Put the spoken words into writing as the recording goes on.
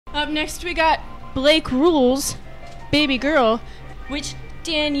Up next we got Blake Rules, Baby Girl, which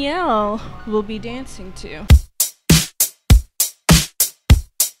Danielle will be dancing to.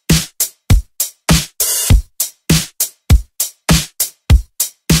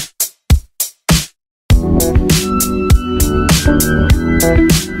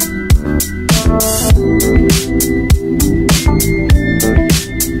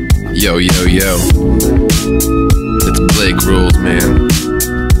 Yo, yo, yo. It's Blake Rules, man.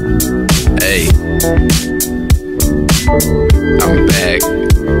 Hey. I'm back.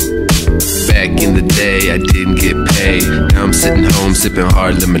 Back in the day, I didn't get paid. Now I'm sitting home sipping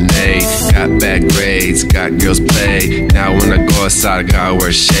hard lemonade. Got bad grades, got girls play. Now when I go outside, I gotta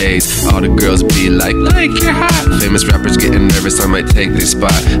wear shades. All the girls be like, you're hot. Famous rappers getting nervous, I might take their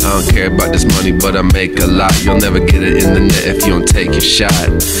spot. I don't care about this money, but I make a lot. You'll never get it in the net if you don't take your shot.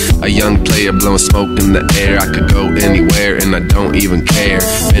 A young player blowing smoke in the air. I could go anywhere and I don't even care.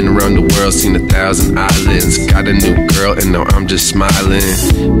 Been around the world, seen 1,000 islands. Got a new girl and now I'm just smiling.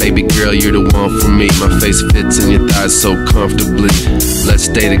 Baby girl, you're the one for me. My face fits in your thighs so comfortably. Let's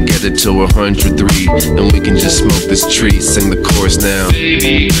stay together till we're 103, and we can just smoke this tree. Sing the chorus now.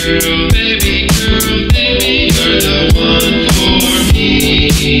 Baby girl, baby girl, baby, you're the one for me.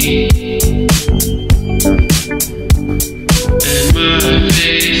 And my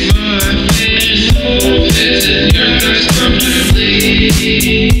face fits in your thighs comfortably.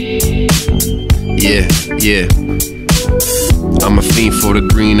 Yeah. I'm a fiend for the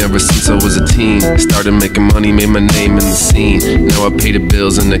green ever since I was a teen. Started making money, made my name in the scene. Now I pay the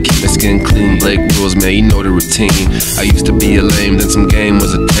bills and I keep my skin clean. Blake Rules, man, you know the routine. I used to be a lame, then some game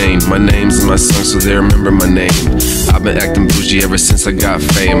was attained. My name's in my song, so they remember my name. I've been acting bougie ever since I got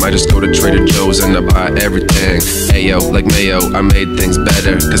fame. I just go to Trader Joe's and I buy everything. Ayo, like mayo, I made things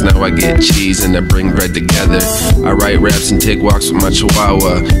better. Cause now I get cheese and I bring bread together. I write raps and take walks with my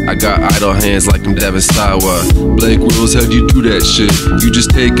chihuahua. I got idle hands like I'm Devin Sawa. Blake Rules, how'd you do that shit? You just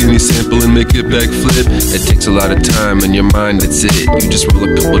take any sample and make it backflip. It takes a lot of time in your mind, that's it. You just roll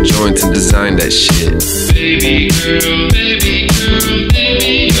a couple joints and design that shit. Baby girl, baby girl,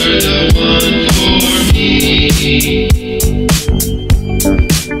 baby, you're the one for me.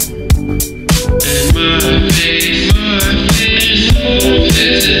 And my face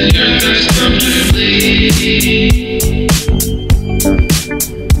fits in your thighs comfortably.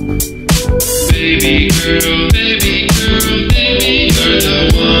 Baby girl, baby girl, baby, you're the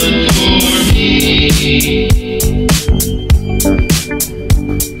one for me.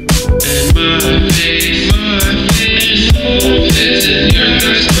 And my face fits in your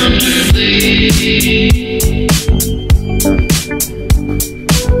thighs comfortably.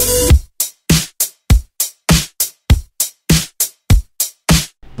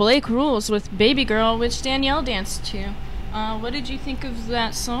 Blake Rules with Baby Girl, which Danielle danced to. What did you think of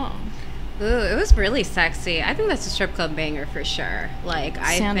that song? Ooh, it was really sexy. I think that's a strip club banger for sure. Like,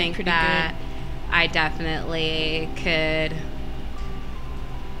 I think that good. I definitely could.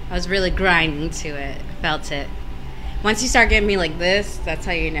 I was really grinding to it. Felt it. Once you start getting me like this, that's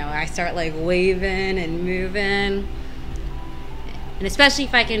how you know. I start like waving and moving. And especially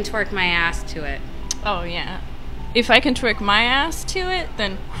if I can twerk my ass to it. Oh, yeah. If I can twerk my ass to it,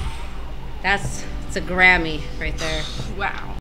 then it's a Grammy right there. Wow.